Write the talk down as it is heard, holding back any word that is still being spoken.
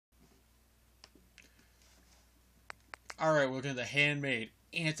Alright, we're looking at the Handmade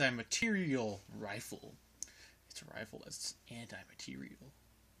Anti-Materiel rifle. It's a rifle that's anti-material.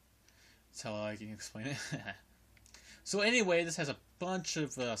 That's how I can explain it. So anyway, this has a bunch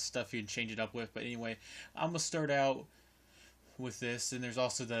of stuff you can change it up with. But anyway, I'm going to start out with this. And there's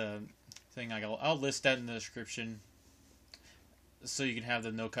also the thing I'll list that in the description. So you can have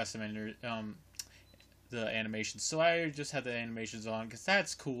the no custom the animations. So I just have the animations on because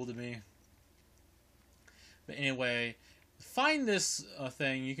that's cool to me. But anyway, find this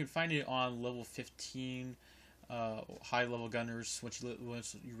thing. You can find it on level 15 high level gunners. Once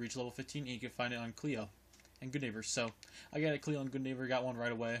you reach level 15, and you can find it on Clio and Good Neighbor. So I got a Clio and Good Neighbor, got one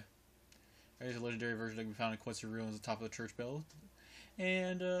right away. There's a legendary version that can be found in Quincy Ruins at the top of the church bell.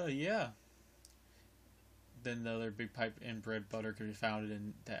 And yeah. Then the other big pipe and bread butter can be found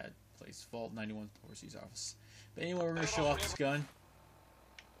in that place. Vault 91 overseas office. But anyway, we're going to show off this gun.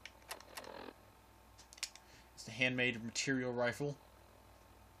 It's the Handmade Material rifle.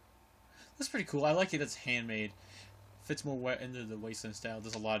 That's pretty cool. I like it. It's handmade. Fits more wet into the wasteland style.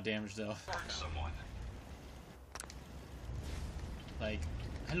 Does a lot of damage though. Like,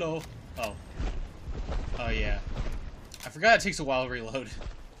 hello. Oh. Oh yeah. I forgot it takes a while to reload.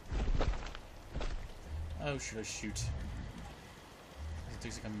 Oh, should I shoot? It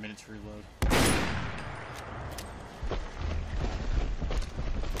takes like a minute to reload.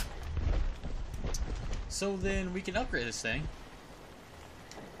 So then we can upgrade this thing.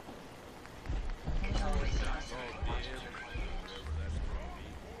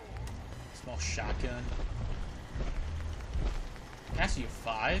 Small shotgun. Capacity of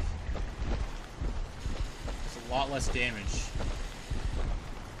 5. It's a lot less damage.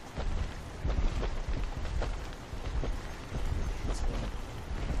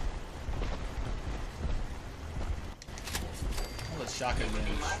 Shotgun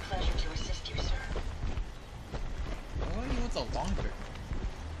damage. My pleasure to assist you, sir. I want the long barrel.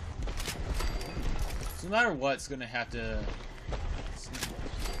 So no matter what, it's gonna have to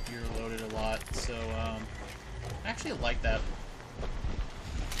be reloaded a lot. So I actually like that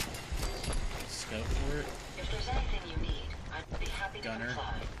scope for it. If there's anything you need, I'd be happy to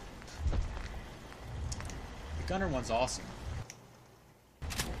supply. The gunner one's awesome.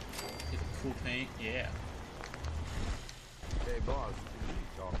 Get cool paint, yeah. Hey boss, can you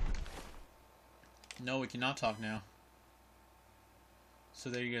talk? No, we cannot talk now. So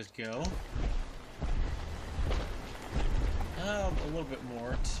there you guys go. A little bit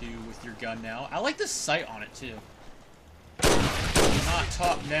more with your gun now. I like the sight on it too. Cannot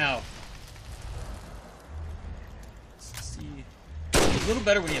talk now. Let's see. It's a little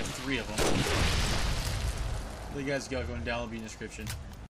better when you have 3 of them. There you guys go. Go and download the description.